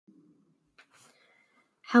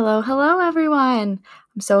Hello, hello, everyone.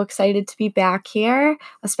 I'm so excited to be back here,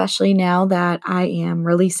 especially now that I am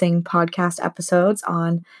releasing podcast episodes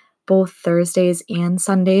on both Thursdays and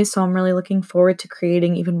Sundays. So I'm really looking forward to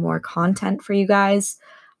creating even more content for you guys.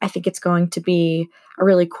 I think it's going to be a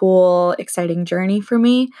really cool, exciting journey for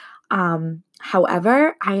me.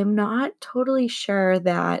 However, I am not totally sure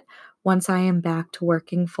that once I am back to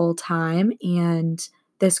working full time and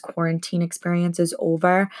this quarantine experience is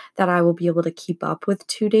over, that I will be able to keep up with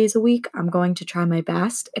 2 days a week. I'm going to try my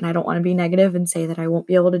best, and I don't want to be negative and say that I won't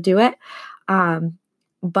be able to do it. Um,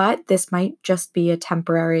 but this might just be a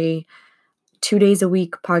temporary 2 days a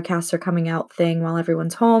week podcasts are coming out thing while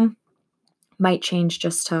everyone's home. Might change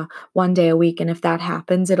just to one day a week. And if that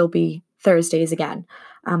happens, it'll be Thursdays again.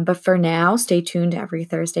 But for now, stay tuned every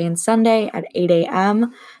Thursday and Sunday at 8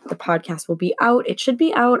 a.m. The podcast will be out. It should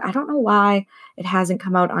be out. I don't know why it hasn't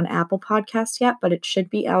come out on Apple Podcasts yet, but it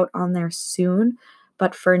should be out on there soon.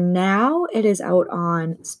 But for now, it is out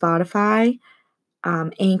on Spotify,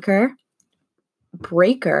 Anchor,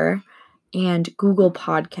 Breaker, and Google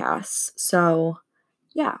Podcasts. So,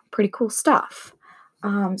 yeah, pretty cool stuff.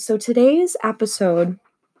 So today's episode,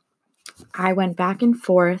 I went back and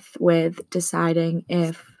forth with deciding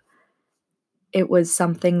if it was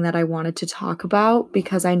something that I wanted to talk about,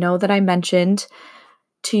 because I know that I mentioned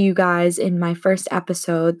to you guys in my first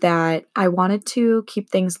episode that I wanted to keep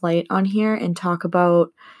things light on here and talk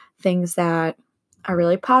about things that are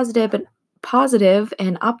really positive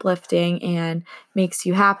and uplifting and makes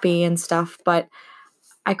you happy and stuff. But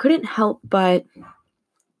I couldn't help but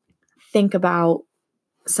think about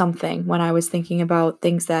something when I was thinking about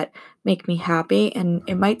things that make me happy. And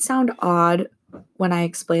it might sound odd when I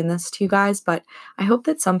explain this to you guys, but I hope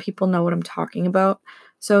that some people know what I'm talking about.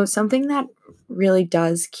 So, something that really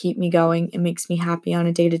does keep me going and makes me happy on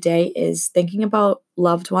a day to day is thinking about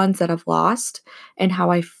loved ones that I've lost and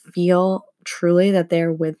how I feel truly that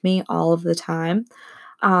they're with me all of the time.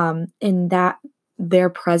 And that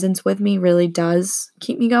their presence with me really does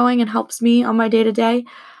keep me going and helps me on my day to day.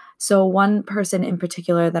 So, one person in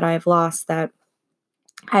particular that I have lost that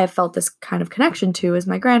I have felt this kind of connection to is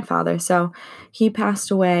my grandfather. So, he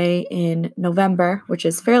passed away in November, which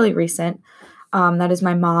is fairly recent. That is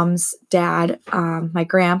my mom's dad, my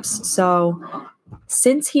gramps. So,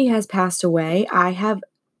 since he has passed away, I have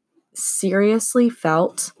seriously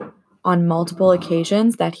felt on multiple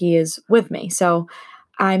occasions that he is with me. So,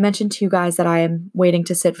 I mentioned to you guys that I am waiting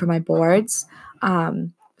to sit for my boards.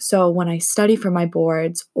 So when I study for my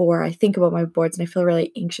boards or I think about my boards and I feel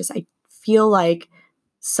really anxious, I feel like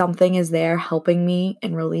something is there helping me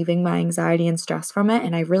and relieving my anxiety and stress from it.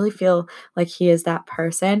 And I really feel like he is that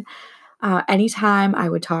person. Anytime I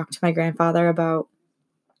would talk to my grandfather about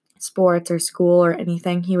sports or school or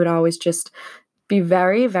anything, he would always just be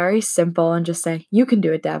very, very simple and just say, "You can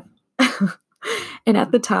do it, Deb." And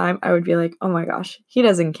at the time, I would be like, "Oh my gosh, he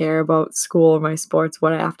doesn't care about school or my sports,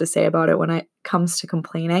 what I have to say about it when it comes to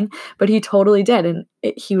complaining." But he totally did. And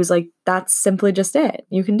he was like, "That's simply just it.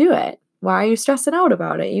 You can do it. Why are you stressing out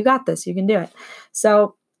about it? You got this. You can do it."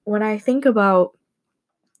 So when I think about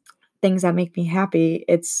things that make me happy,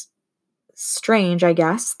 it's strange, I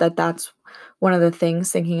guess, that that's one of the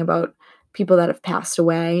things, thinking about people that have passed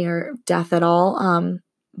away or death at all.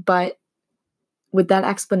 But with that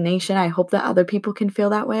explanation, I hope that other people can feel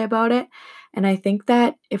that way about it. And I think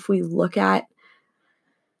that if we look at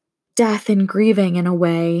death and grieving in a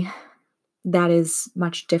way that is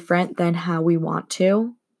much different than how we want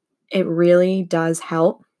to, it really does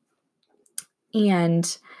help.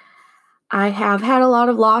 And I have had a lot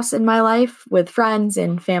of loss in my life with friends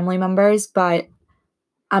and family members, but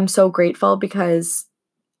I'm so grateful because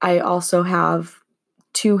I also have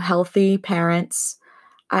two healthy parents.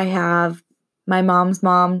 I have my mom's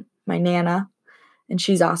mom, my Nana, and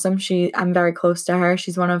she's awesome. I'm very close to her.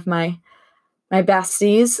 She's one of my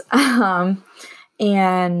besties.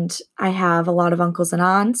 And I have a lot of uncles and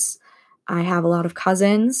aunts. I have a lot of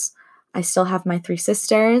cousins. I still have my three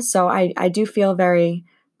sisters. So I do feel very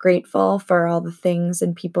grateful for all the things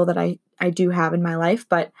and people that I do have in my life.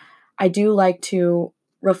 But I do like to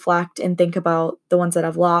reflect and think about the ones that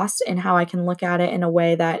I've lost and how I can look at it in a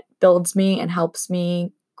way that builds me and helps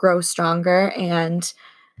me grow stronger and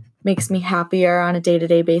makes me happier on a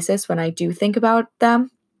day-to-day basis when I do think about them.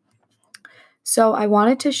 So I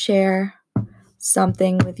wanted to share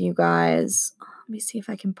something with you guys. Let me see if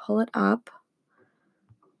I can pull it up.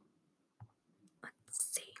 Let's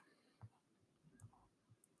see.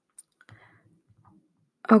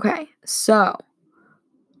 Okay, so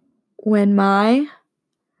when my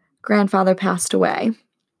grandfather passed away,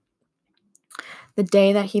 the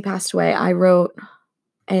day that he passed away, I wrote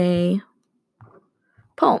a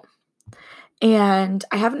poem. And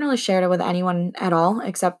I haven't really shared it with anyone at all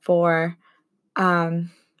except for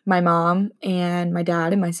my mom and my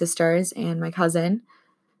dad and my sisters and my cousin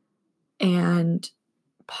and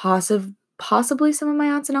possibly some of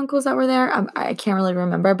my aunts and uncles that were there. I can't really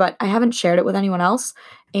remember, but I haven't shared it with anyone else.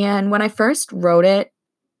 And when I first wrote it,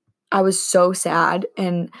 I was so sad,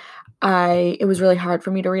 and it was really hard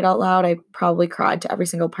for me to read out loud. I probably cried to every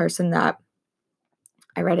single person that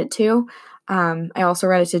I read it to. I also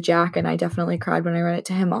read it to Jack, and I definitely cried when I read it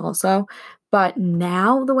to him also. But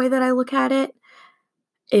now the way that I look at it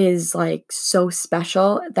is like so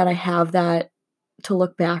special that I have that to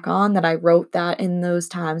look back on, that I wrote that in those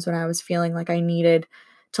times when I was feeling like I needed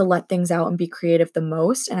to let things out and be creative the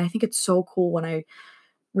most. And I think it's so cool when I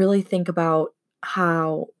really think about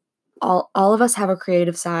how all of us have a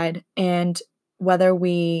creative side, and whether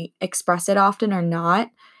we express it often or not,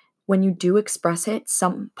 when you do express it,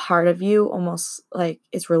 some part of you almost like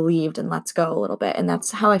is relieved and lets go a little bit. And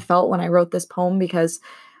that's how I felt when I wrote this poem, because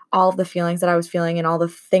all of the feelings that I was feeling and all the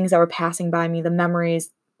things that were passing by me, the memories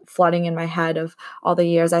flooding in my head of all the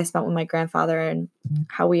years I spent with my grandfather and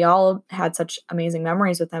how we all had such amazing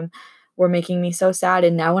memories with him, were making me so sad.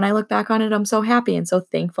 And now when I look back on it, I'm so happy and so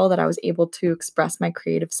thankful that I was able to express my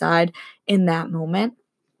creative side in that moment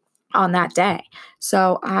on that day.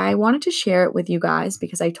 So I wanted to share it with you guys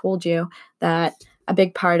because I told you that a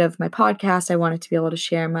big part of my podcast, I wanted to be able to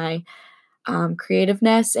share my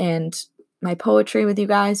creativeness and my poetry with you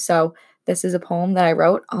guys. So this is a poem that I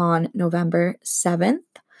wrote on November 7th.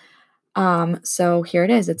 So here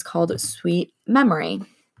it is. It's called Sweet Memory.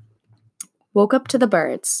 Woke up to the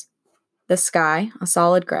birds. The sky, a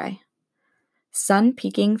solid gray. Sun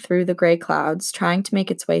peeking through the gray clouds, trying to make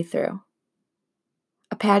its way through.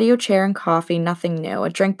 A patio chair and coffee, nothing new. A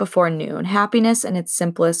drink before noon. Happiness in its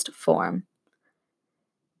simplest form.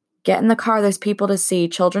 Get in the car, there's people to see,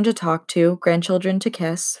 children to talk to, grandchildren to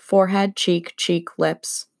kiss, forehead, cheek,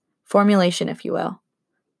 lips. Formulation, if you will.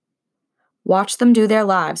 Watch them do their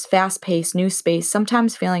lives, fast-paced, new space,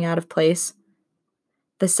 sometimes feeling out of place.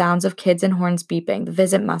 The sounds of kids and horns beeping, the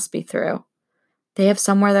visit must be through. They have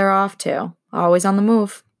somewhere they're off to, always on the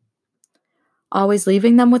move. Always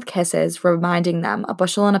leaving them with kisses, reminding them, a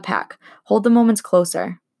bushel and a peck, hold the moments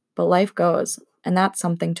closer. But life goes, and that's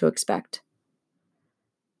something to expect.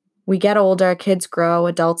 We get older, kids grow,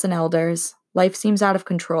 adults and elders. Life seems out of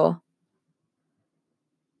control.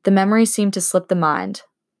 The memories seem to slip the mind,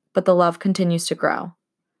 but the love continues to grow.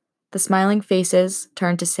 The smiling faces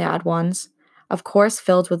turn to sad ones, of course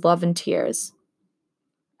filled with love and tears.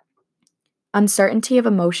 Uncertainty of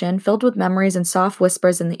emotion filled with memories and soft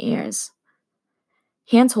whispers in the ears.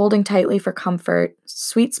 Hands holding tightly for comfort,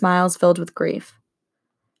 sweet smiles filled with grief.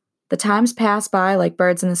 The times pass by like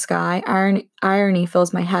birds in the sky, irony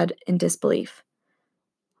fills my head in disbelief.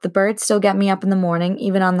 The birds still get me up in the morning,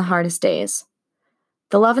 even on the hardest days.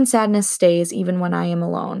 The love and sadness stays even when I am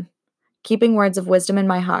alone, keeping words of wisdom in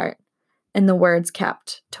my heart, and the words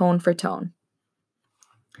kept, tone for tone.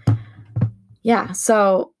 Yeah,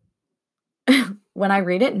 so when I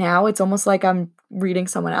read it now, it's almost like I'm reading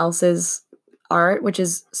someone else's art, which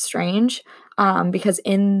is strange, because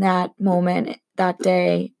in that moment, that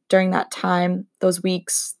day, during that time, those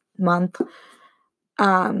weeks, month,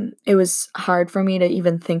 it was hard for me to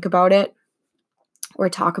even think about it or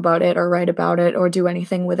talk about it or write about it or do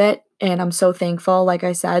anything with it. And I'm so thankful, like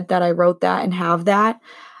I said, that I wrote that and have that.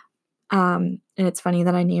 And it's funny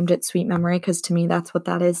that I named it Sweet Memory, because to me, that's what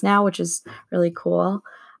that is now, which is really cool.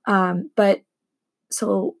 But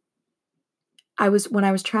so when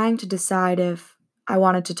I was trying to decide if I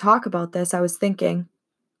wanted to talk about this, I was thinking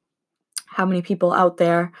how many people out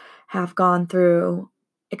there have gone through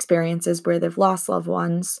experiences where they've lost loved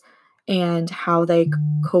ones and how they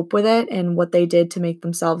cope with it and what they did to make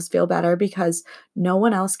themselves feel better, because no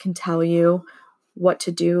one else can tell you what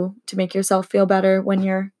to do to make yourself feel better when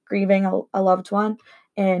you're grieving a loved one,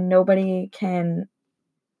 and nobody can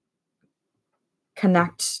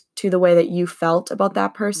connect to the way that you felt about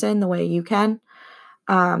that person the way you can.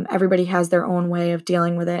 Everybody has their own way of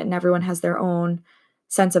dealing with it, and everyone has their own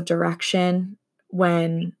sense of direction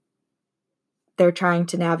when they're trying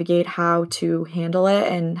to navigate how to handle it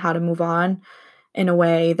and how to move on in a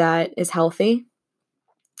way that is healthy.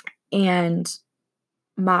 And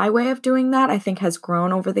my way of doing that, I think, has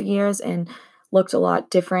grown over the years and looked a lot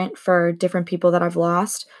different for different people that I've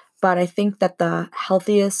lost. But I think that the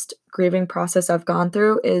healthiest grieving process I've gone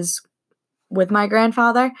through is with my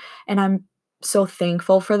grandfather, and I'm so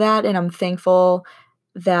thankful for that. And I'm thankful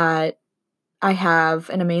that I have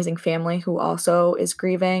an amazing family who also is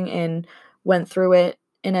grieving and went through it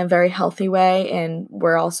in a very healthy way, and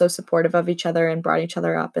we're also supportive of each other and brought each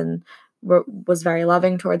other up and was very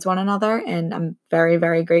loving towards one another, and I'm very,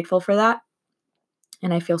 very grateful for that,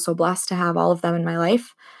 and I feel so blessed to have all of them in my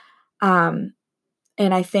life. Um,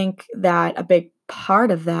 and I think that a big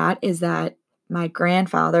part of that is that my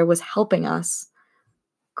grandfather was helping us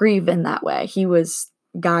grieve in that way. He was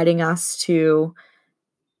guiding us to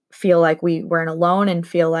feel like we weren't alone and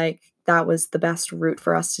feel like that was the best route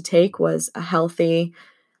for us to take, was a healthy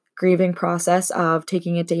grieving process of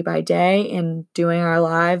taking it day by day and doing our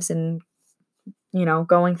lives and,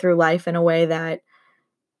 going through life in a way that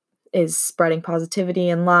is spreading positivity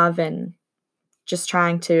and love and just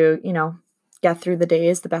trying to, get through the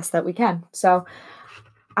days the best that we can. So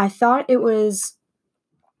I thought it was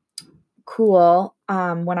cool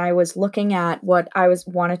when I was looking at what I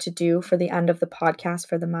wanted to do for the end of the podcast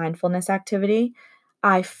for the mindfulness activity.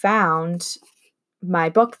 I found my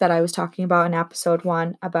book that I was talking about in episode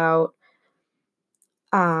 1 about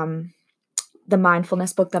the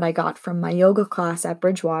mindfulness book that I got from my yoga class at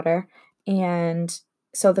Bridgewater. And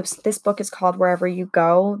so this book is called Wherever You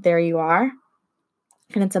Go, There You Are.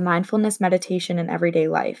 And it's a mindfulness meditation in everyday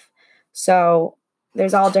life. So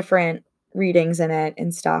there's all different readings in it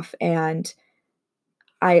and stuff. And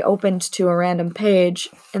I opened to a random page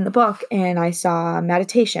in the book and I saw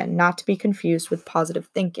meditation, not to be confused with positive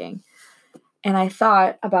thinking. And I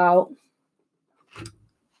thought about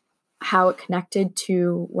how it connected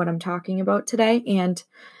to what I'm talking about today. And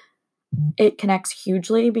it connects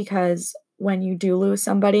hugely because when you do lose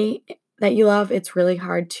somebody that you love, it's really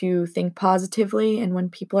hard to think positively. And when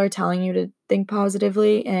people are telling you to think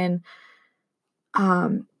positively and,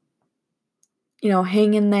 hang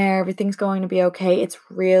in there, everything's going to be okay, it's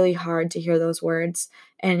really hard to hear those words.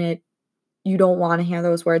 And you don't want to hear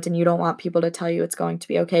those words, and you don't want people to tell you it's going to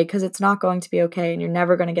be okay, because it's not going to be okay, and you're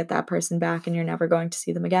never going to get that person back, and you're never going to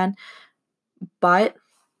see them again. But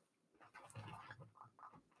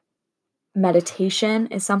meditation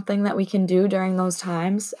is something that we can do during those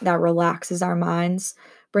times that relaxes our minds,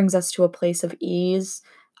 brings us to a place of ease,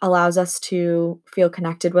 allows us to feel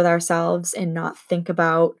connected with ourselves and not think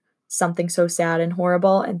about something so sad and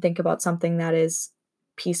horrible, and think about something that is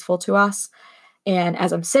peaceful to us. And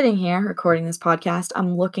as I'm sitting here recording this podcast,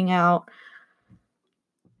 I'm looking out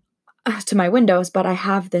to my windows, but I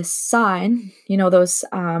have this sign, those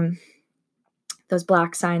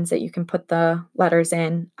black signs that you can put the letters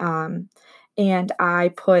in. And I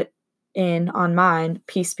put in on mine,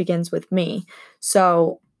 peace begins with me.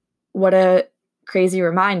 So what a crazy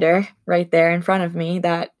reminder right there in front of me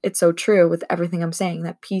that it's so true with everything I'm saying,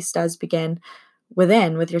 that peace does begin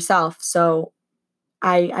within, with yourself. So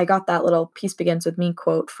I got that little peace begins with me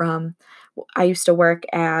quote from, I used to work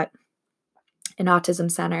at an autism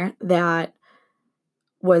center that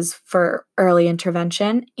was for early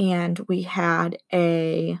intervention, and we had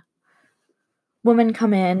a woman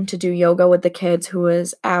come in to do yoga with the kids who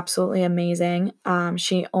was absolutely amazing.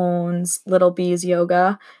 She owns Little Bees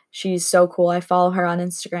Yoga. She's so cool. I follow her on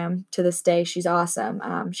Instagram to this day. She's awesome.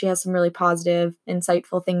 She has some really positive,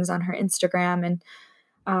 insightful things on her Instagram, and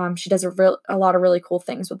she does a lot of really cool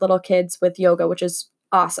things with little kids with yoga, which is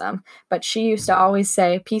awesome. But she used to always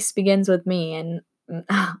say, peace begins with me, and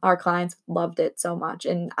our clients loved it so much,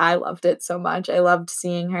 and I loved it so much. I loved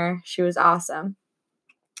seeing her. She was awesome.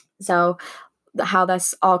 So how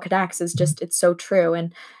this all connects is just, it's so true.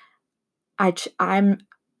 And I'm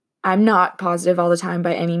not positive all the time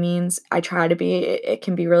by any means. I try to be. It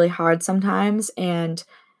can be really hard sometimes, and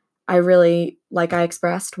I really, like I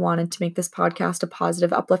expressed, wanted to make this podcast a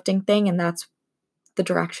positive, uplifting thing, and that's the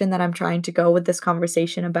direction that I'm trying to go with this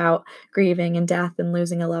conversation about grieving and death and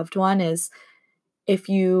losing a loved one. Is if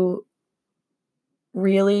you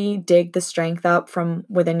really dig the strength up from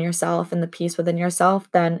within yourself and the peace within yourself,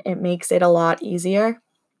 then it makes it a lot easier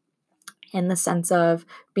in the sense of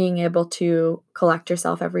being able to collect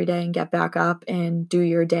yourself every day and get back up and do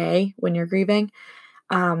your day when you're grieving.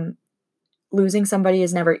 Losing somebody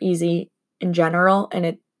is never easy in general,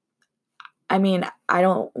 and I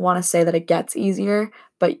don't want to say that it gets easier,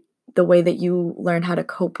 but the way that you learn how to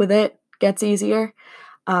cope with it gets easier.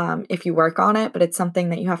 If you work on it, but it's something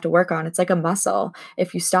that you have to work on. It's like a muscle.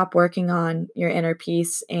 If you stop working on your inner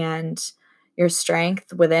peace and your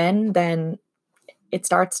strength within, then it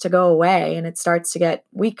starts to go away and it starts to get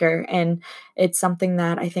weaker. And it's something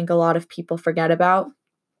that I think a lot of people forget about,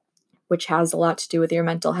 which has a lot to do with your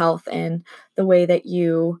mental health and the way that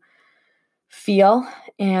you feel.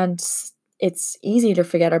 And it's easy to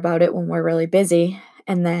forget about it when we're really busy.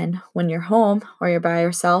 And then when you're home or you're by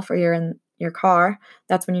yourself or you're in your car,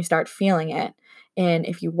 that's when you start feeling it. And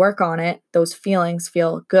if you work on it, those feelings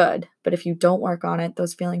feel good. But if you don't work on it,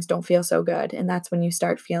 those feelings don't feel so good. And that's when you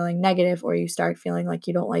start feeling negative, or you start feeling like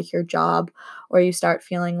you don't like your job, or you start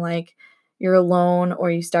feeling like you're alone,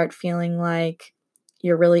 or you start feeling like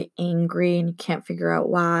you're really angry and you can't figure out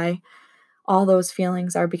why. All those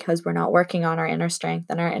feelings are because we're not working on our inner strength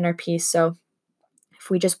and our inner peace. So if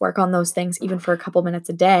we just work on those things, even for a couple minutes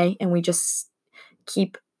a day, and we just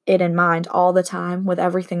keep it in mind all the time with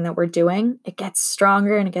everything that we're doing, it gets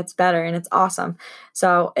stronger and it gets better, and it's awesome.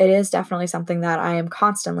 So it is definitely something that I am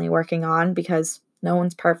constantly working on, because no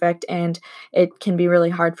one's perfect, and it can be really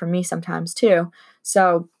hard for me sometimes too.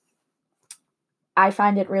 So I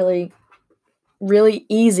find it really, really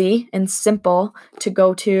easy and simple to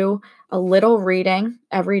go to a little reading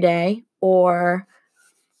every day, or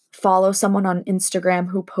follow someone on Instagram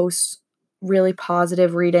who posts really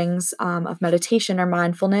positive readings of meditation or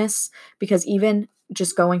mindfulness, because even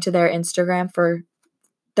just going to their Instagram for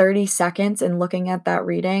 30 seconds and looking at that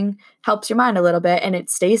reading helps your mind a little bit, and it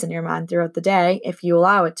stays in your mind throughout the day if you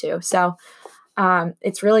allow it to. So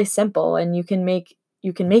it's really simple, and you can make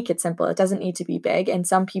it simple. It doesn't need to be big, and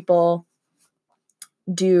some people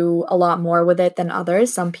do a lot more with it than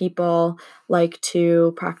others. Some people like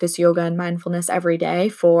to practice yoga and mindfulness every day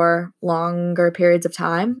for longer periods of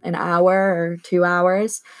time, an hour or 2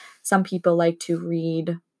 hours. Some people like to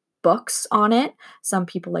read books on it. Some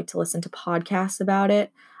people like to listen to podcasts about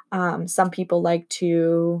it. Some people like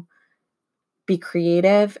to be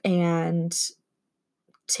creative and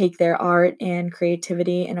take their art and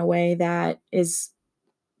creativity in a way that is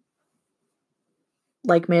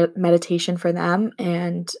like meditation for them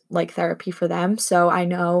and like therapy for them. So I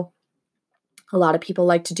know a lot of people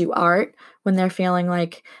like to do art when they're feeling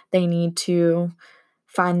like they need to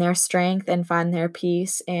find their strength and find their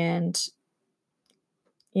peace and,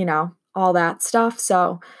 all that stuff.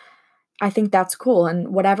 So I think that's cool. And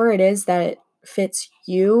whatever it is that fits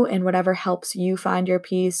you and whatever helps you find your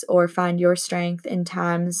peace or find your strength in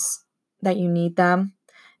times that you need them,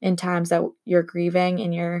 in times that you're grieving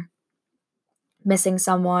and you're missing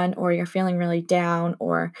someone, or you're feeling really down,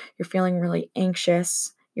 or you're feeling really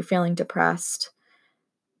anxious, you're feeling depressed,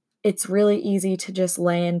 it's really easy to just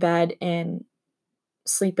lay in bed and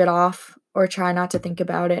sleep it off or try not to think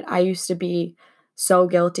about it. I used to be so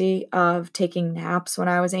guilty of taking naps when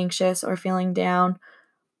I was anxious or feeling down.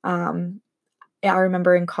 Um, I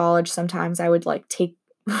remember in college, sometimes I would like take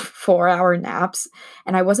 4-hour naps,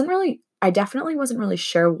 and I definitely wasn't really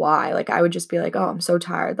sure why. Like, I would just be like, oh, I'm so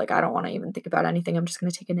tired. Like, I don't want to even think about anything. I'm just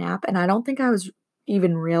going to take a nap. And I don't think I was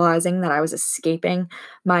even realizing that I was escaping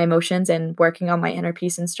my emotions and working on my inner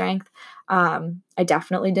peace and strength. I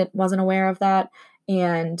definitely wasn't aware of that.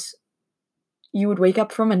 And you would wake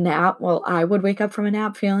up from a nap. Well, I would wake up from a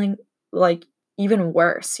nap feeling like even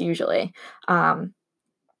worse usually. Um,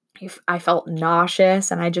 I felt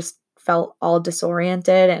nauseous and I just felt all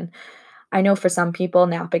disoriented. And I know for some people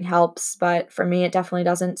napping helps, but for me, it definitely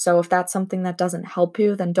doesn't. So if that's something that doesn't help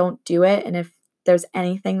you, then don't do it. And if there's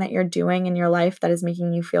anything that you're doing in your life that is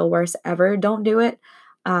making you feel worse ever, don't do it.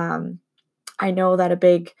 Um, I know that a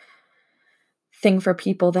big thing for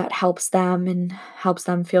people that helps them and helps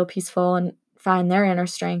them feel peaceful and find their inner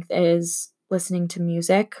strength is listening to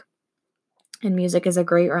music. And music is a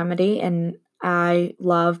great remedy. And I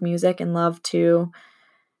love music and love to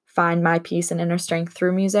find my peace and inner strength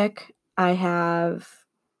through music. I have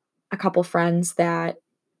a couple friends that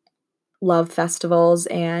love festivals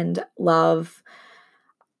and love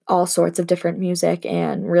all sorts of different music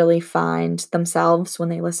and really find themselves when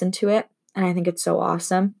they listen to it. And I think it's so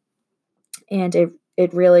awesome. And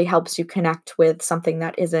it really helps you connect with something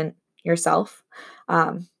that isn't yourself,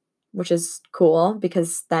 um, which is cool,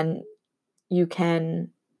 because then you can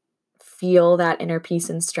feel that inner peace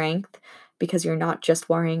and strength because you're not just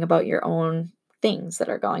worrying about your own things that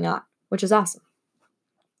are going on, which is awesome.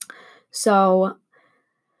 So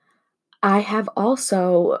I have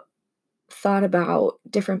also thought about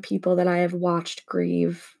different people that I have watched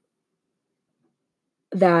grieve,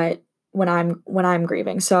 that when I'm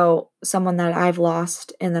grieving. So someone that I've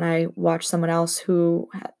lost, and then I watch someone else who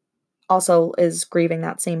also is grieving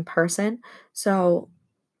that same person. So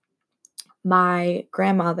my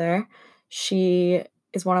grandmother, she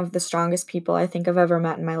is one of the strongest people I think I've ever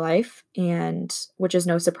met in my life, and which is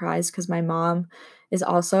no surprise because my mom is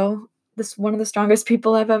also this one of the strongest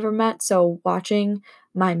people I've ever met. So watching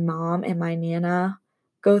my mom and my nana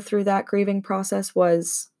go through that grieving process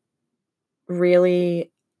was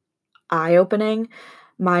really eye-opening.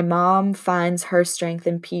 My mom finds her strength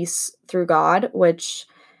and peace through God, which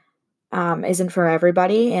isn't for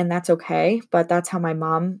everybody, and that's okay. But that's how my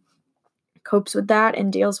mom copes with that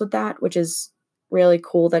and deals with that, which is really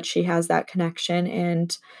cool that she has that connection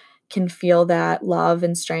and can feel that love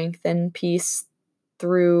and strength and peace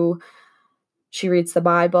through she reads the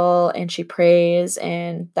Bible and she prays,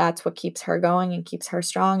 and that's what keeps her going and keeps her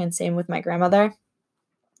strong, and same with my grandmother.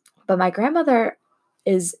 But my grandmother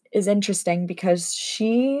is interesting because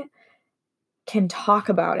she can talk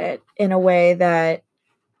about it in a way that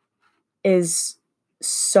is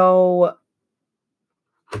so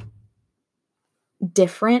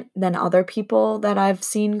different than other people that I've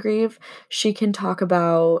seen grieve. She can talk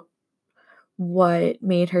about what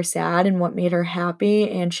made her sad and what made her happy,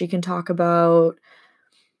 and she can talk about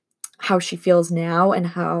how she feels now and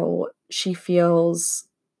how she feels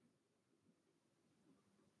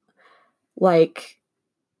like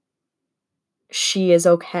she is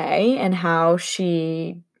okay and how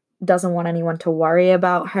she doesn't want anyone to worry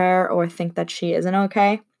about her or think that she isn't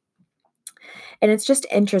okay. And it's just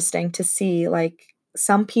interesting to see, like,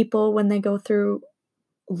 some people when they go through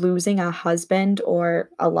losing a husband or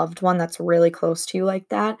a loved one that's really close to you like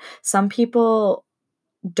that, some people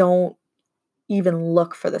don't even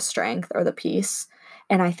look for the strength or the peace.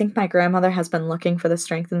 And I think my grandmother has been looking for the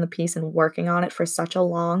strength and the peace and working on it for such a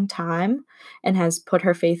long time and has put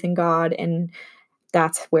her faith in God, and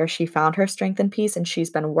that's where she found her strength and peace, and she's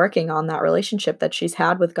been working on that relationship that she's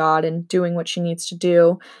had with God and doing what she needs to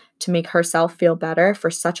do to make herself feel better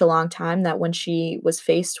for such a long time that when she was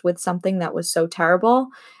faced with something that was so terrible,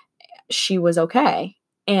 she was okay.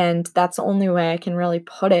 And that's the only way I can really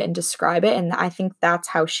put it and describe it, and I think that's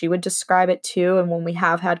how she would describe it too, and when we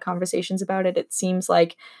have had conversations about it, it seems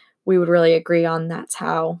like we would really agree on that's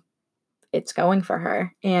how it's going for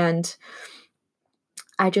her. And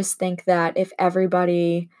I just think that if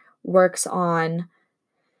everybody works on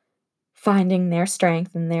finding their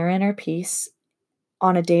strength and their inner peace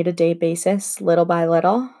on a day-to-day basis, little by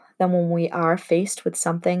little, then when we are faced with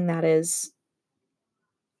something that is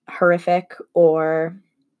horrific or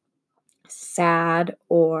sad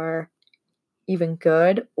or even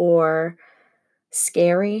good or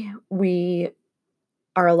scary, we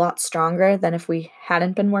are a lot stronger than if we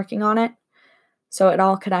hadn't been working on it. So it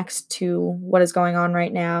all connects to what is going on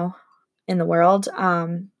right now in the world.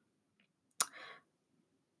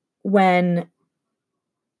 When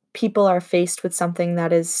people are faced with something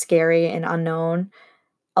that is scary and unknown,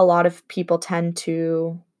 a lot of people tend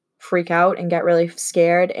to freak out and get really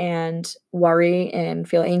scared and worry and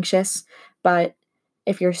feel anxious. But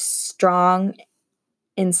if you're strong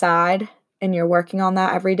inside and you're working on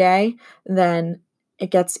that every day, then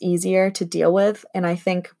it gets easier to deal with. And I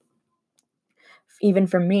think even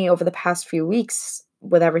for me over the past few weeks,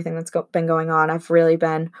 with everything that's been going on, I've really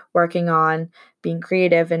been working on being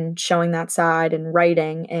creative and showing that side and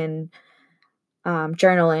writing and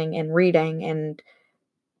journaling and reading and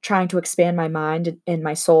trying to expand my mind and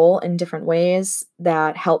my soul in different ways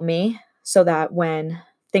that help me so that when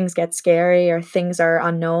things get scary or things are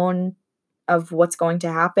unknown of what's going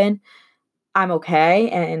to happen, I'm okay,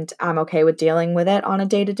 and I'm okay with dealing with it on a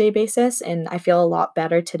day-to-day basis, and I feel a lot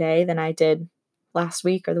better today than I did last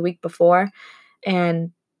week or the week before,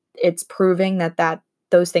 and it's proving that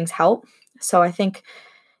those things help. So I think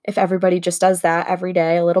if everybody just does that every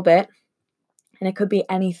day a little bit, and it could be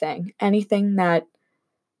anything that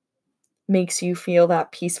makes you feel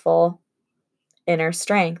that peaceful inner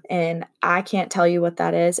strength, and I can't tell you what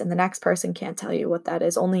that is, and the next person can't tell you what that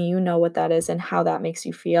is. Only you know what that is and how that makes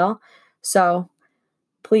you feel. So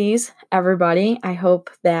please, everybody, I hope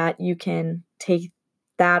that you can take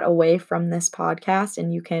that away from this podcast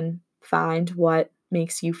and you can find what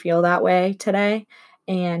makes you feel that way today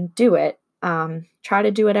and do it. Try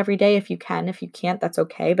to do it every day if you can. If you can't, that's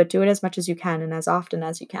okay, but do it as much as you can and as often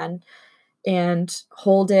as you can, and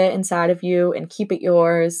hold it inside of you and keep it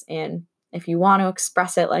yours. And if you want to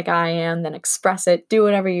express it like I am, then express it. Do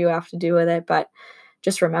whatever you have to do with it, but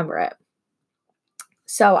just remember it.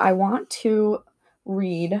 So I want to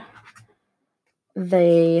read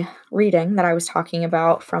the reading that I was talking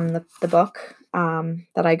about from the book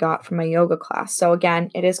that I got from my yoga class. So again,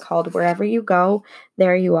 it is called Wherever You Go,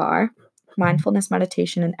 There You Are, Mindfulness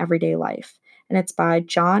Meditation in Everyday Life. And it's by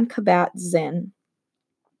Jon Kabat-Zinn.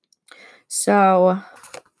 So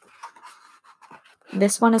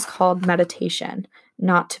this one is called Meditation,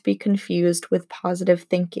 not to be confused with positive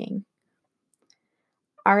thinking.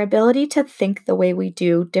 Our ability to think the way we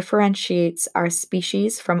do differentiates our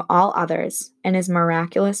species from all others and is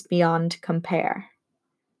miraculous beyond compare.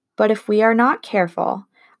 But if we are not careful,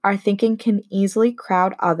 our thinking can easily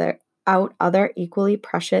crowd out other equally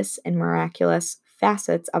precious and miraculous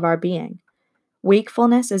facets of our being.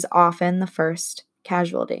 Wakefulness is often the first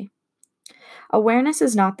casualty. Awareness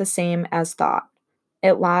is not the same as thought.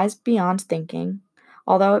 It lies beyond thinking,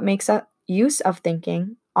 although it makes a use of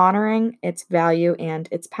thinking, honoring its value and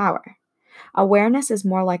its power. Awareness is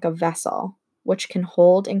more like a vessel, which can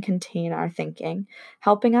hold and contain our thinking,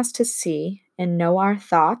 helping us to see and know our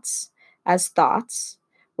thoughts as thoughts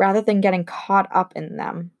rather than getting caught up in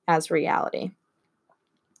them as reality.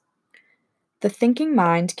 The thinking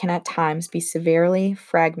mind can at times be severely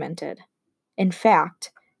fragmented. In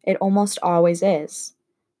fact, it almost always is.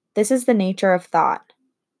 This is the nature of thought,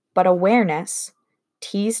 but awareness,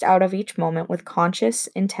 teased out of each moment with conscious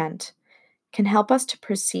intent, can help us to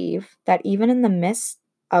perceive that even in the midst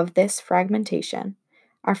of this fragmentation,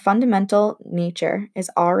 our fundamental nature is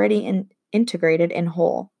already integrated in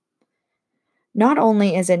whole. Not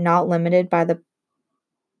only is it not limited by the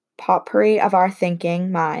potpourri of our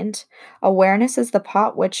thinking mind, awareness is the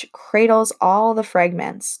pot which cradles all the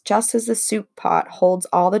fragments, just as the soup pot holds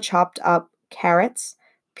all the chopped up carrots,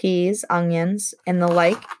 peas, onions, and the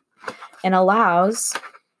like, and allows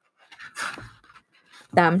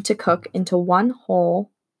them to cook into one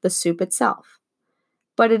whole, the soup itself.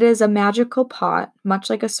 But it is a magical pot, much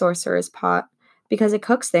like a sorcerer's pot, because it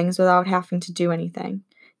cooks things without having to do anything,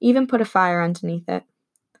 even put a fire underneath it.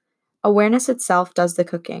 Awareness itself does the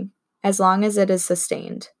cooking, as long as it is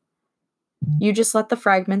sustained. You just let the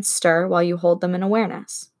fragments stir while you hold them in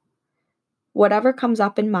awareness. Whatever comes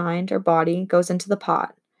up in mind or body goes into the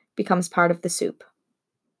pot, becomes part of the soup.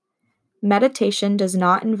 Meditation does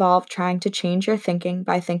not involve trying to change your thinking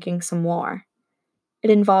by thinking some more. It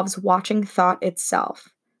involves watching thought itself.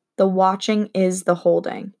 The watching is the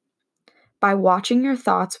holding. By watching your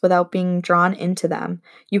thoughts without being drawn into them,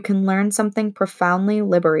 you can learn something profoundly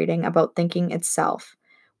liberating about thinking itself,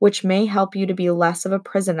 which may help you to be less of a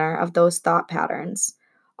prisoner of those thought patterns,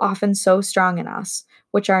 often so strong in us,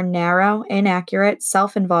 which are narrow, inaccurate,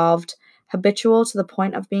 self-involved, habitual to the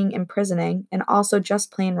point of being imprisoning, and also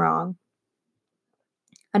just plain wrong.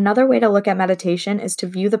 Another way to look at meditation is to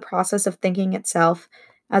view the process of thinking itself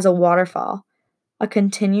as a waterfall, a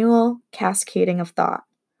continual cascading of thought.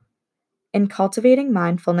 In cultivating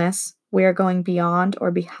mindfulness, we are going beyond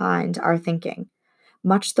or behind our thinking,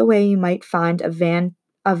 much the way you might find a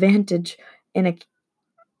vantage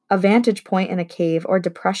point in a cave or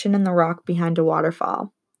depression in the rock behind a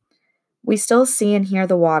waterfall. We still see and hear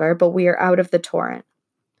the water, but we are out of the torrent.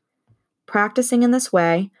 Practicing in this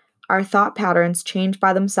way, our thought patterns change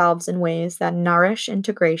by themselves in ways that nourish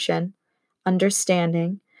integration,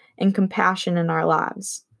 understanding, and compassion in our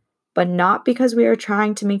lives, but not because we are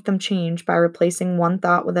trying to make them change by replacing one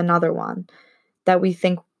thought with another one that we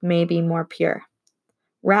think may be more pure.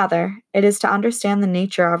 Rather, it is to understand the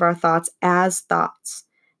nature of our thoughts as thoughts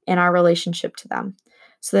and our relationship to them,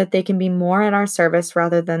 so that they can be more at our service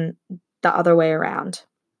rather than the other way around.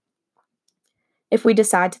 If we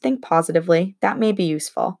decide to think positively, that may be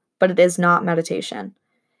useful, but it is not meditation.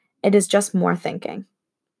 It is just more thinking.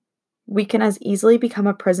 We can as easily become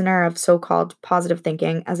a prisoner of so-called positive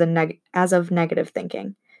thinking as of negative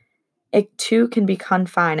thinking. It too can be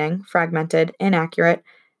confining, fragmented, inaccurate,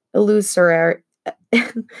 illusory,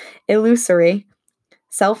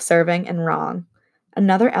 self-serving, and wrong.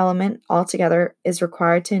 Another element altogether is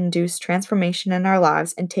required to induce transformation in our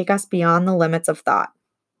lives and take us beyond the limits of thought.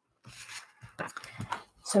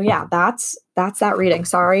 So yeah, that's that reading.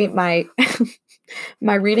 Sorry, my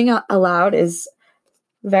my reading aloud is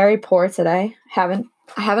very poor today. I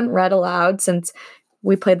haven't read aloud since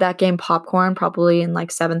we played that game Popcorn, probably in like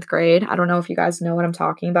 7th grade. I don't know if you guys know what I'm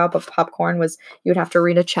talking about, but Popcorn was you would have to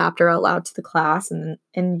read a chapter out loud to the class, and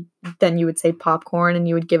then you would say popcorn and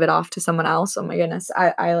you would give it off to someone else. Oh my goodness,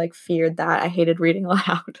 I like feared that. I hated reading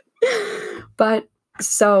aloud. But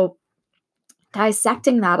so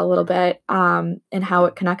dissecting that a little bit and how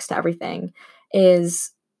it connects to everything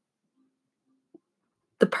is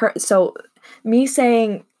so me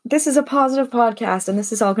saying this is a positive podcast and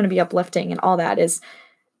this is all going to be uplifting and all that is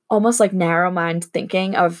almost like narrow mind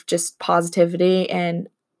thinking of just positivity. And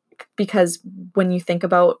because when you think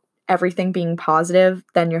about everything being positive,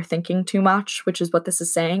 then you're thinking too much, which is what this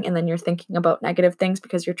is saying. And then you're thinking about negative things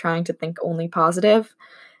because you're trying to think only positive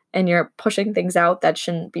and you're pushing things out that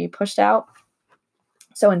shouldn't be pushed out.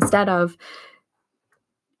 So instead of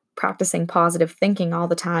practicing positive thinking all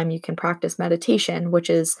the time, you can practice meditation, which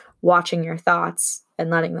is watching your thoughts and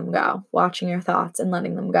letting them go, watching your thoughts and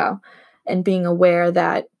letting them go, and being aware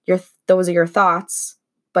that those are your thoughts,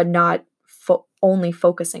 but not only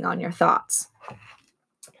focusing on your thoughts.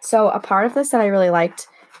 So a part of this that I really liked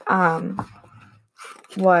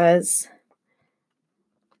was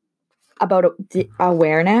about the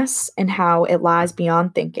awareness and how it lies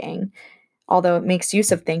beyond thinking, although it makes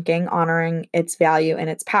use of thinking, honoring its value and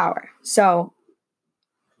its power. So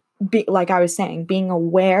like I was saying, being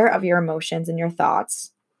aware of your emotions and your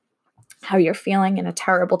thoughts, how you're feeling in a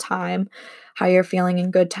terrible time, how you're feeling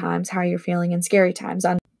in good times, how you're feeling in scary times.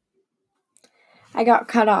 I got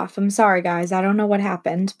cut off. I'm sorry, guys. I don't know what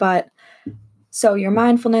happened, but so your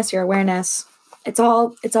mindfulness, your awareness, it's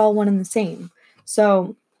all one and the same.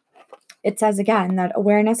 So it says again that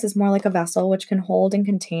awareness is more like a vessel which can hold and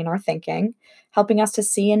contain our thinking, helping us to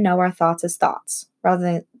see and know our thoughts as thoughts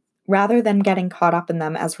rather than getting caught up in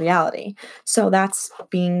them as reality. So that's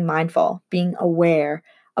being mindful, being aware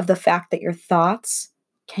of the fact that your thoughts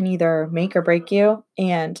can either make or break you,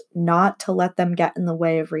 and not to let them get in the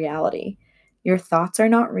way of reality. Your thoughts are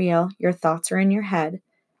not real. Your thoughts are in your head.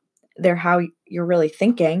 They're how you're really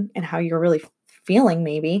thinking and how you're really feeling,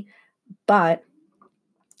 maybe. But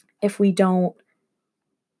if we don't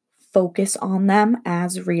focus on them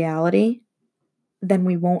as reality, then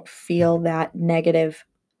we won't feel that negative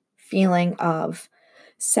feeling of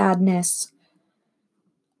sadness,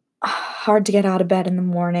 hard to get out of bed in the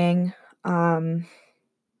morning,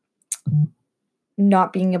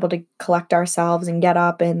 not being able to collect ourselves and get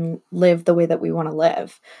up and live the way that we want to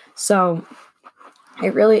live. So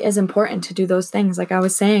it really is important to do those things, like I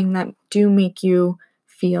was saying, that do make you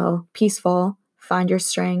feel peaceful, find your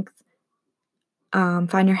strength,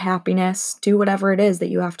 find your happiness, do whatever it is that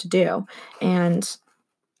you have to do. And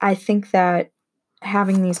I think that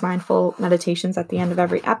having these mindful meditations at the end of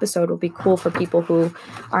every episode will be cool for people who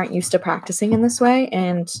aren't used to practicing in this way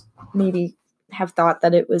and maybe have thought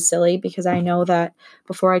that it was silly, because I know that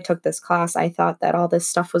before I took this class, I thought that all this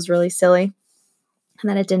stuff was really silly and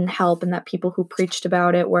that it didn't help, and that people who preached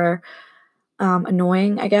about it were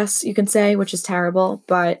annoying, I guess you can say, which is terrible.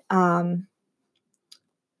 But when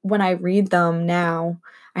I read them now,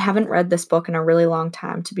 I haven't read this book in a really long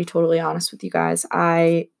time, to be totally honest with you guys.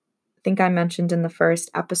 I think I mentioned in the first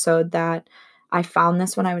episode that I found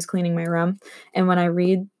this when I was cleaning my room. And when I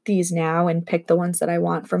read these now and pick the ones that I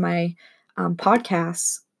want for my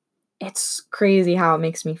podcasts, it's crazy how it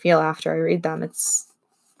makes me feel after I read them.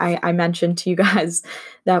 I mentioned to you guys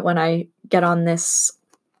that when I get on this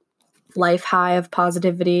life high of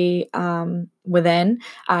positivity within,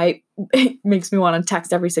 it makes me want to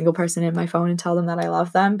text every single person in my phone and tell them that I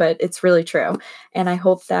love them, but it's really true. And I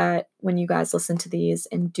hope that when you guys listen to these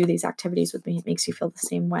and do these activities with me, it makes you feel the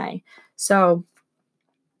same way. So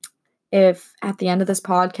if at the end of this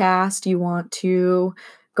podcast you want to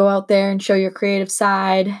go out there and show your creative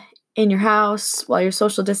side in your house while you're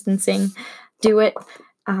social distancing, do it.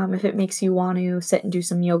 If it makes you want to sit and do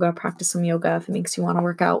some yoga, practice some yoga. If it makes you want to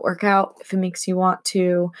work out, work out. If it makes you want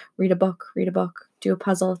to read a book, do a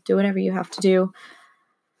puzzle, do whatever you have to do.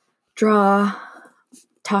 Draw,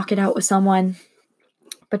 talk it out with someone,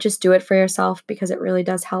 but just do it for yourself, because it really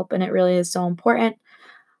does help and it really is so important.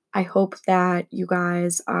 I hope that you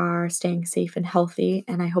guys are staying safe and healthy,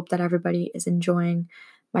 and I hope that everybody is enjoying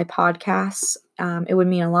my podcasts. It would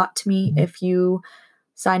mean a lot to me if you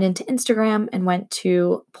signed into Instagram and went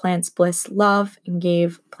to Plants Bliss Love and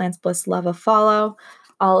gave Plants Bliss Love a follow.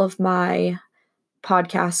 All of my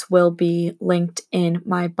podcasts will be linked in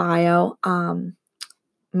my bio,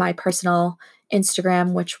 my personal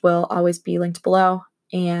Instagram, which will always be linked below,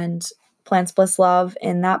 and Plants Bliss Love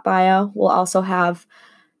in that bio. We'll also have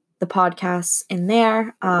the podcasts in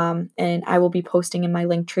there, and I will be posting in my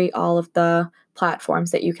Linktree all of the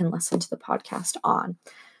platforms that you can listen to the podcast on.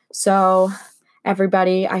 So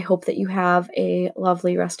everybody, I hope that you have a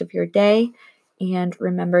lovely rest of your day, and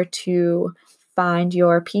remember to find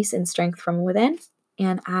your peace and strength from within,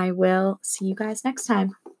 and I will see you guys next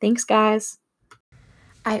time. Thanks, guys.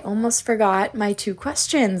 I almost forgot my 2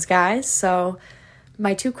 questions, guys. So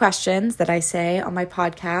my 2 questions that I say on my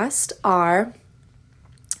podcast are: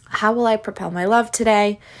 how will I propel my love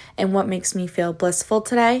today, and what makes me feel blissful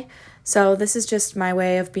today? So this is just my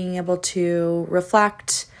way of being able to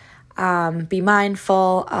reflect, be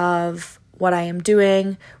mindful of what I am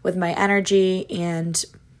doing with my energy and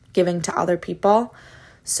giving to other people.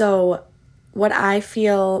 So what I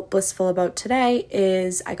feel blissful about today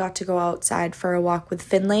is I got to go outside for a walk with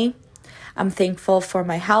Finley. I'm thankful for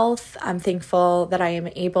my health. I'm thankful that I am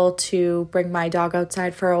able to bring my dog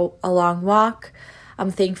outside for a long walk. I'm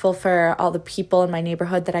thankful for all the people in my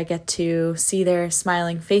neighborhood that I get to see their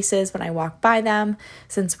smiling faces when I walk by them,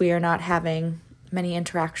 since we are not having many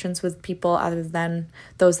interactions with people other than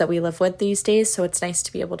those that we live with these days. So it's nice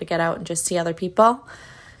to be able to get out and just see other people.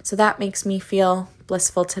 So that makes me feel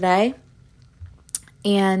blissful today.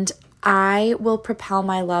 And I will propel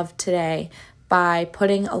my love today by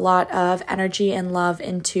putting a lot of energy and love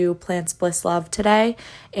into Plants Bliss Love today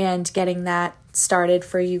and getting that started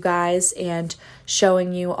for you guys and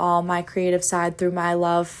showing you all my creative side through my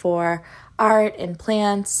love for art and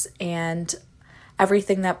plants and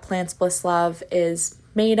everything that Plants Bliss Love is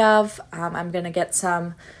made of. I'm going to get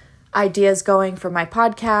some ideas going for my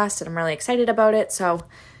podcast, and I'm really excited about it. So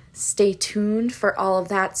stay tuned for all of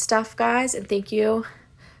that stuff, guys. And thank you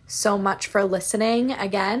so much for listening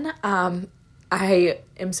again. I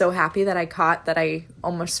am so happy that I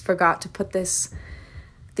almost forgot to put these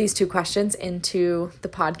 2 questions into the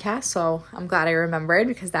podcast. So I'm glad I remembered,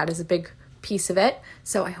 because that is a big piece of it.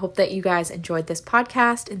 So I hope that you guys enjoyed this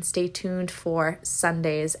podcast, and stay tuned for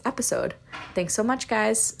Sunday's episode. Thanks so much,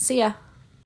 guys. See ya.